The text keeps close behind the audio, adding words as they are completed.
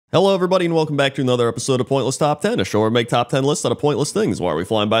Hello everybody and welcome back to another episode of Pointless Top 10, a show where we make top 10 lists out of pointless things. Why are we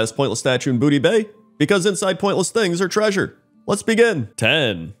flying by this pointless statue in Booty Bay? Because inside pointless things are treasure. Let's begin.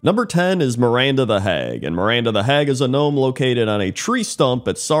 10. Number 10 is Miranda the Hag, and Miranda the Hag is a gnome located on a tree stump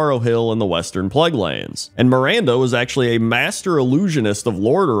at Sorrow Hill in the Western Plaguelands. And Miranda was actually a master illusionist of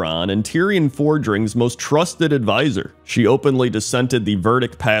Lordaeron and Tyrion Fordring's most trusted advisor. She openly dissented the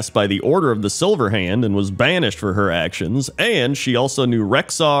verdict passed by the Order of the Silver Hand and was banished for her actions, and she also knew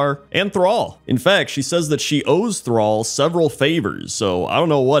Rexxar and Thrall. In fact, she says that she owes Thrall several favors, so I don't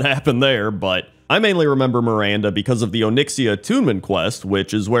know what happened there, but I mainly remember Miranda because of the Onyxia Attunement quest,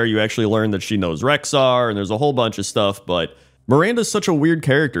 which is where you actually learn that she knows Rexxar, and there's a whole bunch of stuff, but Miranda's such a weird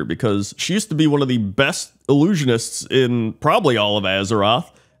character because she used to be one of the best illusionists in probably all of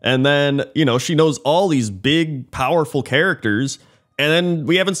Azeroth, and then, you know, she knows all these big, powerful characters, and then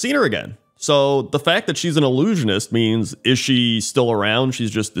we haven't seen her again. So the fact that she's an illusionist means, is she still around?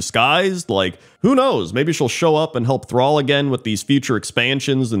 She's just disguised? Like, who knows? Maybe she'll show up and help Thrall again with these future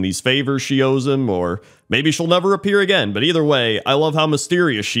expansions and these favors she owes him, or maybe she'll never appear again. But either way, I love how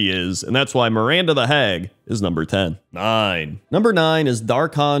mysterious she is, and that's why Miranda the Hag is number 10. 9. Number 9 is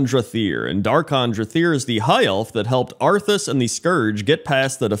Darkon Drathir, and Darkon Drathir is the high elf that helped Arthas and the Scourge get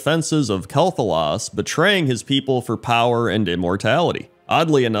past the defenses of Kel'Thalas, betraying his people for power and immortality.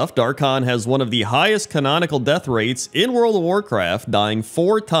 Oddly enough, Darkon has one of the highest canonical death rates in World of Warcraft, dying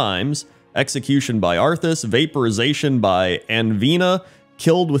 4 times, execution by Arthas, vaporization by Anvina,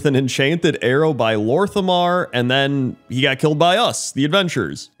 killed with an enchanted arrow by Lorthamar, and then he got killed by us, the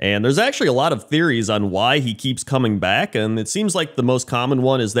adventurers. And there's actually a lot of theories on why he keeps coming back, and it seems like the most common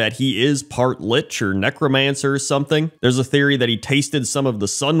one is that he is part Lich or Necromancer or something. There's a theory that he tasted some of the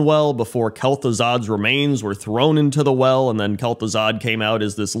Sunwell before Kel'Thuzad's remains were thrown into the well, and then Kel'Thuzad came out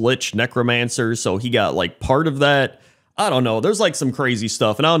as this Lich Necromancer, so he got like part of that. I don't know, there's like some crazy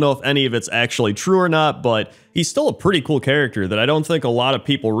stuff, and I don't know if any of it's actually true or not, but he's still a pretty cool character that I don't think a lot of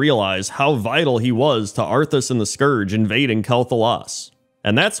people realize how vital he was to Arthas and the Scourge invading Kel'Thalas.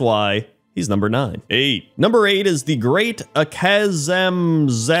 And that's why he's number 9. 8. Number 8 is the Great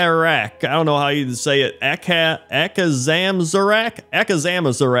Akazamzarak. I don't know how you say it. Akazamzarak?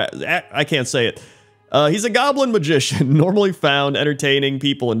 Akazamzarak. I can't say it. He's a goblin magician, normally found entertaining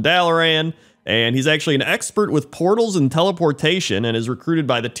people in Dalaran, and he's actually an expert with portals and teleportation and is recruited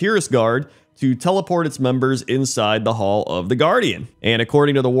by the Tiras Guard to teleport its members inside the Hall of the Guardian. And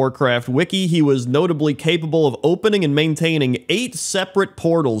according to the Warcraft wiki, he was notably capable of opening and maintaining 8 separate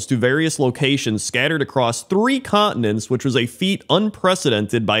portals to various locations scattered across 3 continents, which was a feat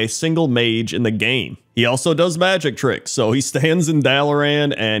unprecedented by a single mage in the game. He also does magic tricks, so he stands in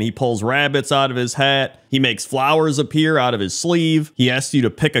Dalaran and he pulls rabbits out of his hat. He makes flowers appear out of his sleeve. He asks you to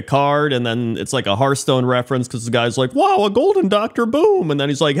pick a card, and then it's like a Hearthstone reference because the guy's like, wow, a golden Dr. Boom. And then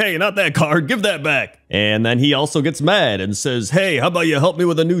he's like, hey, not that card, give that back. And then he also gets mad and says, hey, how about you help me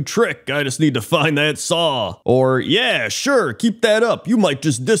with a new trick? I just need to find that saw. Or, yeah, sure, keep that up. You might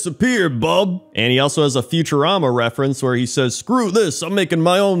just disappear, bub. And he also has a Futurama reference where he says, screw this, I'm making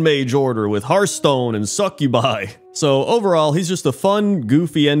my own mage order with Hearthstone and succubi. So overall, he's just a fun,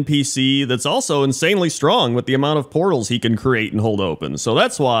 goofy NPC that's also insanely strong with the amount of portals he can create and hold open. So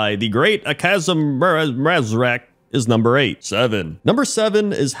that's why the Great Akazamzarak is number 8. 7. Number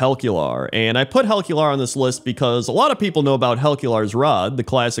 7 is Helcular, and I put Helcular on this list because a lot of people know about Helcular's Rod, the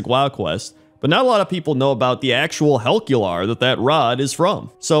classic WoW quest, but not a lot of people know about the actual Helcular that rod is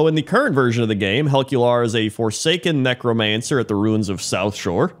from. So in the current version of the game, Helcular is a forsaken necromancer at the ruins of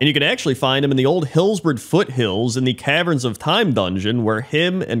Southshore, and you can actually find him in the old Hillsbrad foothills in the Caverns of Time dungeon, where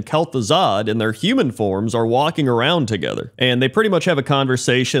him and Kel'Thuzad in their human forms are walking around together. And they pretty much have a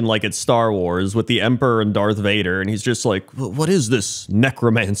conversation like it's Star Wars with the Emperor and Darth Vader, and he's just like, what is this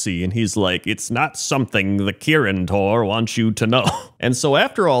necromancy? And he's like, it's not something the Kirin Tor wants you to know. And so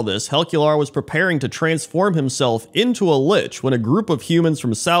after all this, Helcular was preparing to transform himself into a lich when a group of humans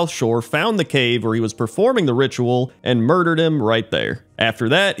from Southshore found the cave where he was performing the ritual and murdered him right there. After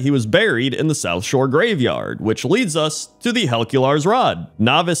that, he was buried in the Southshore graveyard, which leads us to the Helcular's Rod.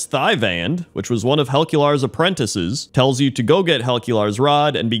 Novice Thyvand, which was one of Helcular's apprentices, tells you to go get Helcular's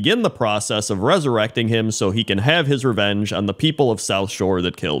Rod and begin the process of resurrecting him so he can have his revenge on the people of Southshore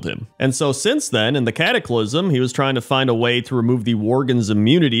that killed him. And so since then, in the Cataclysm, he was trying to find a way to remove the Worgen's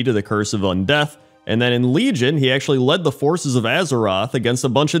immunity to the Curse of Undeath, and then in Legion, he actually led the forces of Azeroth against a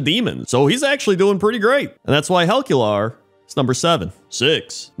bunch of demons. So he's actually doing pretty great. And that's why Helcular is number 7.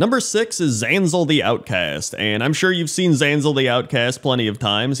 6. Number 6 is Zanzal the Outcast, and I'm sure you've seen Zanzal the Outcast plenty of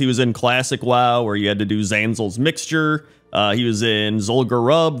times. He was in Classic WoW, where you had to do Zanzal's Mixture. He was in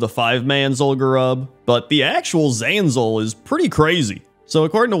Zul'Gurub, the 5-man Zul'Gurub. But the actual Zanzal is pretty crazy. So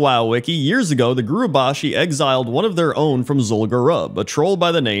according to WoWWiki, years ago, the Gurubashi exiled one of their own from Zul'Gurub, a troll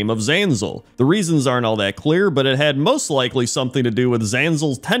by the name of Zanzil. The reasons aren't all that clear, but it had most likely something to do with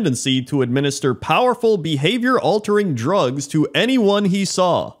Zanzil's tendency to administer powerful behavior-altering drugs to anyone he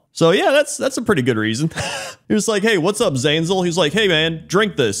saw. So yeah, that's a pretty good reason. He was like, hey, what's up, Zanzil? He's like, hey man,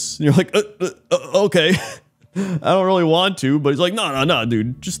 drink this. And you're like, okay. I don't really want to, but he's like, no,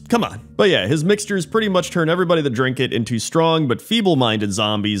 dude, just come on. But yeah, his mixtures pretty much turn everybody that drink it into strong but feeble-minded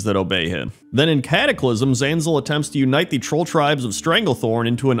zombies that obey him. Then in Cataclysm, Zanzil attempts to unite the troll tribes of Stranglethorn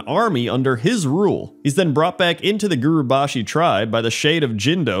into an army under his rule. He's then brought back into the Gurubashi tribe by the Shade of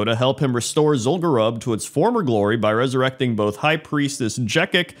Jindo to help him restore Zul'Gurub to its former glory by resurrecting both High Priestess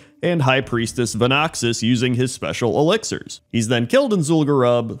Jekik and High Priestess Vanaxis using his special elixirs. He's then killed in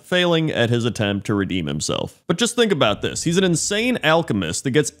Zul'Gurub, failing at his attempt to redeem himself. But just think about this. He's an insane alchemist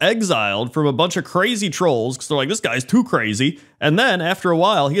that gets exiled from a bunch of crazy trolls because they're like, this guy's too crazy. And then after a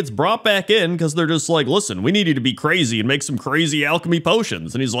while, he gets brought back in because they're just like, listen, we need you to be crazy and make some crazy alchemy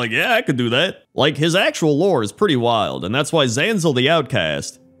potions. And he's like, yeah, I could do that. Like, his actual lore is pretty wild, and that's why Zanzil the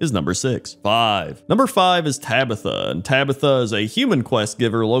Outcast is number 6. 5. Number 5 is Tabitha, and Tabitha is a human quest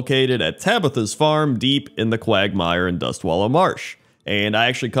giver located at Tabitha's farm deep in the Quagmire and Dustwallow Marsh. And I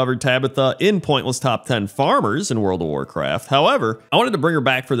actually covered Tabitha in Pointless Top 10 Farmers in World of Warcraft. However, I wanted to bring her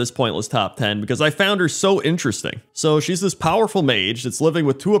back for this Pointless Top 10 because I found her so interesting. So she's this powerful mage that's living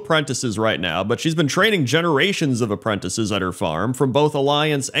with 2 apprentices right now, but she's been training generations of apprentices at her farm from both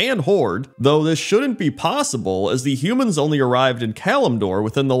Alliance and Horde, though this shouldn't be possible as the humans only arrived in Kalimdor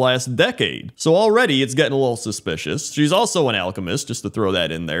within the last decade. So already it's getting a little suspicious. She's also an alchemist, just to throw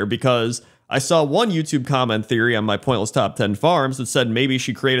that in there, because I saw one YouTube comment theory on my Pointless Top 10 Farms that said maybe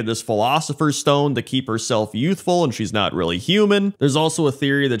she created this Philosopher's Stone to keep herself youthful and she's not really human. There's also a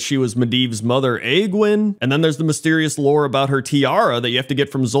theory that she was Medivh's mother, Aegwynn. And then there's the mysterious lore about her tiara that you have to get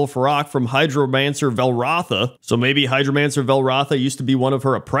from Zul'Farrak from Hydromancer Velrotha. So maybe Hydromancer Velrotha used to be one of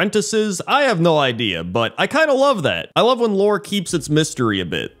her apprentices? I have no idea, but I kind of love that. I love when lore keeps its mystery a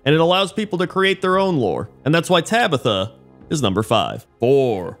bit, and it allows people to create their own lore. And that's why Tabitha is number 5.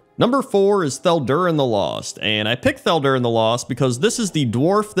 4. Number 4 is Theldurin the Lost, and I picked Theldurin the Lost because this is the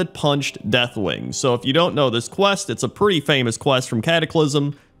dwarf that punched Deathwing. So if you don't know this quest, it's a pretty famous quest from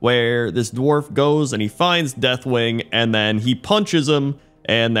Cataclysm where this dwarf goes and he finds Deathwing and then he punches him,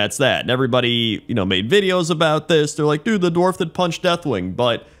 and that's that. And everybody, made videos about this. They're like, dude, the dwarf that punched Deathwing.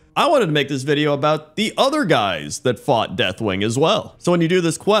 But I wanted to make this video about the other guys that fought Deathwing as well. So when you do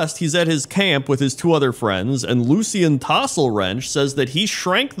this quest, he's at his camp with his 2 other friends, and Lucian Tasselwrench says that he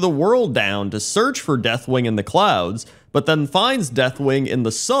shrank the world down to search for Deathwing in the clouds, but then finds Deathwing in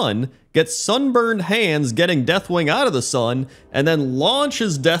the sun, gets sunburned hands getting Deathwing out of the sun, and then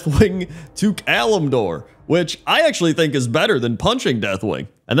launches Deathwing to Kalimdor, which I actually think is better than punching Deathwing.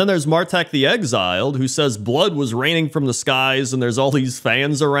 And then there's Martek the Exiled, who says blood was raining from the skies and there's all these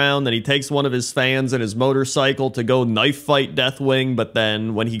fans around, and he takes one of his fans and his motorcycle to go knife fight Deathwing, but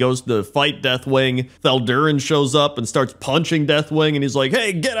then when he goes to fight Deathwing, Theldurin shows up and starts punching Deathwing, and he's like,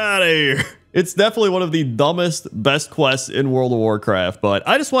 hey, get out of here! It's definitely one of the dumbest, best quests in World of Warcraft, but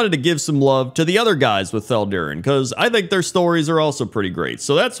I just wanted to give some love to the other guys with Theldurin, because I think their stories are also pretty great,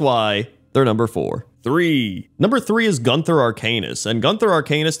 so that's why they're number 4. 3. Number 3 is Gunther Arcanus, and Gunther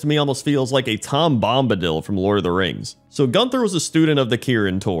Arcanus to me almost feels like a Tom Bombadil from Lord of the Rings. So Gunther was a student of the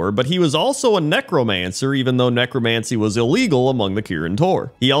Kirin Tor, but he was also a necromancer, even though necromancy was illegal among the Kirin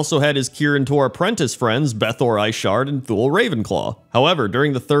Tor. He also had his Kirin Tor apprentice friends, Bethor Ishard and Thul Ravenclaw. However,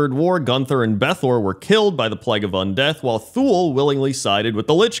 during the Third War, Gunther and Bethor were killed by the Plague of Undeath, while Thul willingly sided with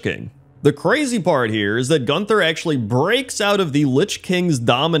the Lich King. The crazy part here is that Gunther actually breaks out of the Lich King's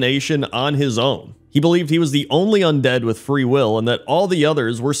domination on his own. He believed he was the only undead with free will and that all the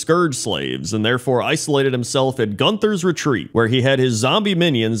others were scourge slaves, and therefore isolated himself at Gunther's Retreat, where he had his zombie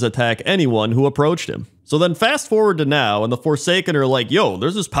minions attack anyone who approached him. So then fast forward to now, and the Forsaken are like, yo,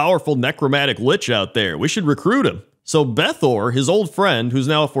 there's this powerful necromantic lich out there, we should recruit him. So Bethor, his old friend, who's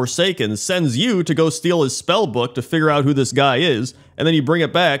now a Forsaken, sends you to go steal his spell book to figure out who this guy is, and then you bring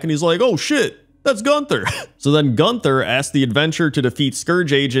it back and he's like, oh shit, that's Gunther. So then Gunther asks the adventurer to defeat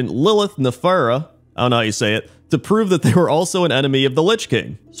Scourge agent Lilith Nefera, I don't know how you say it, to prove that they were also an enemy of the Lich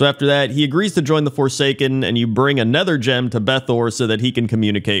King. So after that, he agrees to join the Forsaken, and you bring a nether gem to Bethor so that he can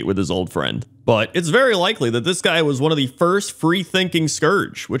communicate with his old friend. But it's very likely that this guy was one of the first free-thinking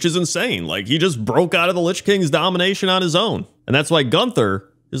Scourge, which is insane. Like, he just broke out of the Lich King's domination on his own. And that's why Gunther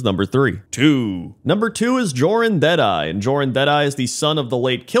is number 3. 2. Number 2 is Joran Deadeye, and Joran Deadeye is the son of the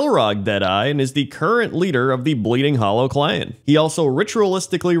late Kilrog Deadeye and is the current leader of the Bleeding Hollow clan. He also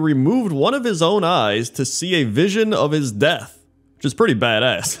ritualistically removed one of his own eyes to see a vision of his death. which is pretty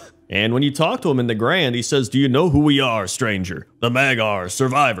badass. And when you talk to him in the Grand, he says, "Do you know who we are, stranger? The Magars,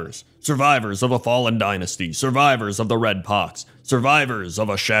 survivors. Survivors of a fallen dynasty. Survivors of the Red Pox. Survivors of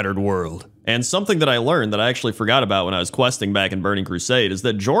a shattered world." And something that I learned that I actually forgot about when I was questing back in Burning Crusade is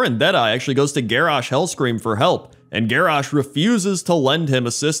that Jorun Deadeye actually goes to Garrosh Hellscream for help, and Garrosh refuses to lend him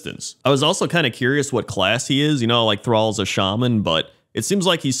assistance. I was also kind of curious what class he is. You know, like Thrall's a shaman, but it seems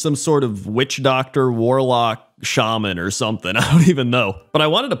like he's some sort of witch doctor, warlock, shaman or something. I don't even know. But I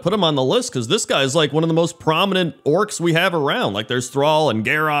wanted to put him on the list because this guy's like one of the most prominent orcs we have around. Like there's Thrall and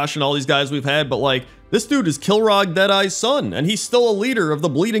Garrosh and all these guys we've had, but like this dude is Kilrog Deadeye's son, and he's still a leader of the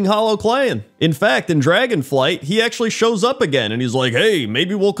Bleeding Hollow clan. In fact, in Dragonflight, he actually shows up again and he's like, "Hey,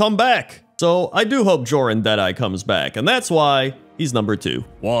 maybe we'll come back." So I do hope Jorun Deadeye comes back, and that's why he's number 2.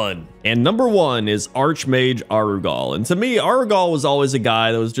 And number 1 is Archmage Arugal. And to me, Arugal was always a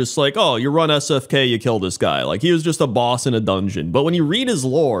guy that was just like, oh, you run SFK, you kill this guy. Like, he was just a boss in a dungeon. But when you read his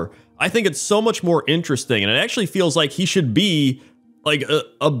lore, I think it's so much more interesting, and it actually feels like he should be like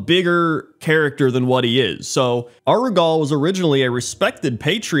a bigger character than what he is. So Arugal was originally a respected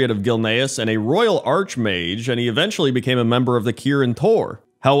patriot of Gilneas and a royal archmage, and he eventually became a member of the Kirin Tor.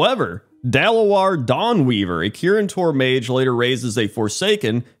 However, Dalawar Dawnweaver, a Kirin Tor mage later raised as a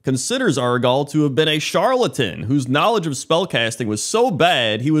Forsaken, considers Arugal to have been a charlatan whose knowledge of spellcasting was so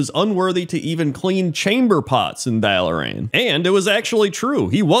bad he was unworthy to even clean chamber pots in Dalaran. And it was actually true.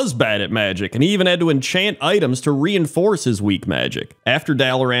 He was bad at magic, and he even had to enchant items to reinforce his weak magic. After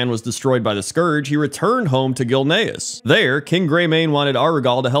Dalaran was destroyed by the Scourge, he returned home to Gilneas. There, King Greymane wanted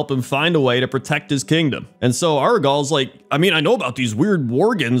Arugal to help him find a way to protect his kingdom. And so Arugal's like, I mean, I know about these weird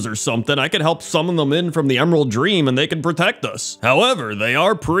worgans or something. I could help summon them in from the Emerald Dream and they can protect us. However, they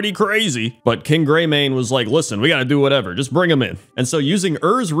are pretty crazy. But King Greymane was like, listen, we gotta do whatever, just bring them in. And so using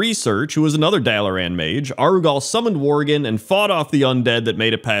Ur's research, who was another Dalaran mage, Arugal summoned Worgen and fought off the undead that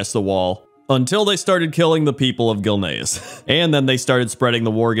made it past the wall, until they started killing the people of Gilneas. And then they started spreading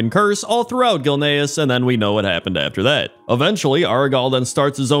the Worgen curse all throughout Gilneas, and then we know what happened after that. Eventually, Arugal then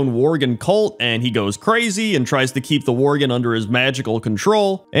starts his own Worgen cult, and he goes crazy and tries to keep the Worgen under his magical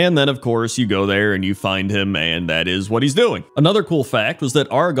control, and then of course you go there and you find him, and that is what he's doing. Another cool fact was that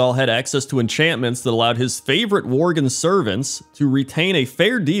Arugal had access to enchantments that allowed his favorite Worgen servants to retain a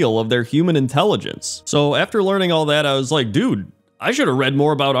fair deal of their human intelligence. So after learning all that, I was like, dude, I should have read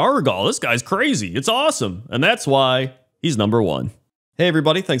more about Arugal. This guy's crazy. It's awesome. And that's why he's number 1. Hey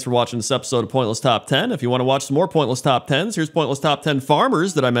everybody, thanks for watching this episode of Pointless Top 10. If you want to watch some more Pointless Top 10s, here's Pointless Top 10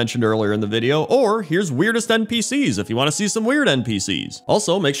 Farmers that I mentioned earlier in the video, or here's Weirdest NPCs if you want to see some weird NPCs.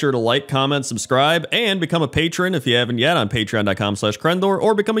 Also, make sure to like, comment, subscribe, and become a patron if you haven't yet on patreon.com/Crendor,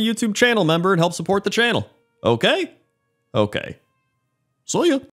 or become a YouTube channel member and help support the channel. Okay? Okay. See ya.